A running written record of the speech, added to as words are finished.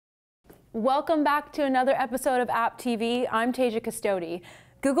Welcome back to another episode of AppTV. I'm Tasia Custodi.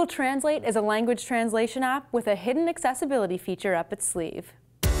 Google Translate is a language translation app with a hidden accessibility feature up its sleeve.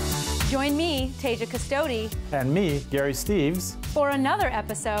 Join me, Tasia Custodi, and me, Gary Steves, for another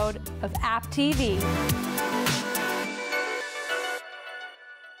episode of AppTV.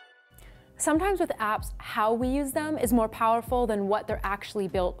 Sometimes with apps, how we use them is more powerful than what they're actually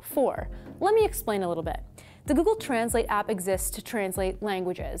built for. Let me explain a little bit. The Google Translate app exists to translate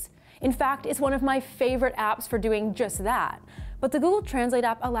languages. In fact, it's one of my favorite apps for doing just that. But the Google Translate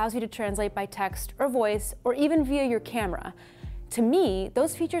app allows you to translate by text or voice or even via your camera. To me,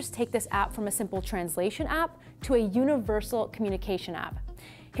 those features take this app from a simple translation app to a universal communication app.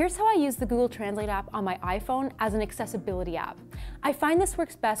 Here's how I use the Google Translate app on my iPhone as an accessibility app. I find this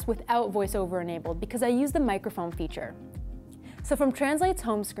works best without VoiceOver enabled because I use the microphone feature. So from Translate's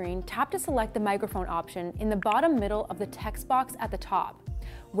home screen, tap to select the microphone option in the bottom middle of the text box at the top.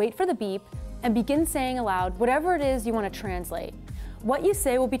 Wait for the beep and begin saying aloud whatever it is you want to translate. What you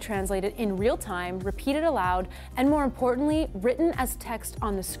say will be translated in real time, repeated aloud, and more importantly, written as text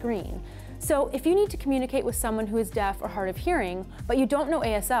on the screen. So if you need to communicate with someone who is deaf or hard of hearing, but you don't know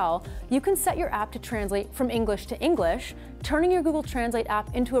ASL, you can set your app to translate from English to English, turning your Google Translate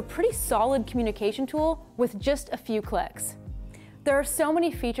app into a pretty solid communication tool with just a few clicks. There are so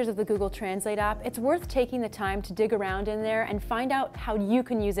many features of the Google Translate app, it's worth taking the time to dig around in there and find out how you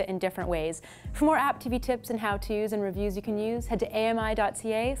can use it in different ways. For more AppTV tips and how-tos and reviews you can use, head to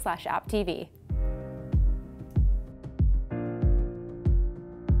ami.ca/apptv.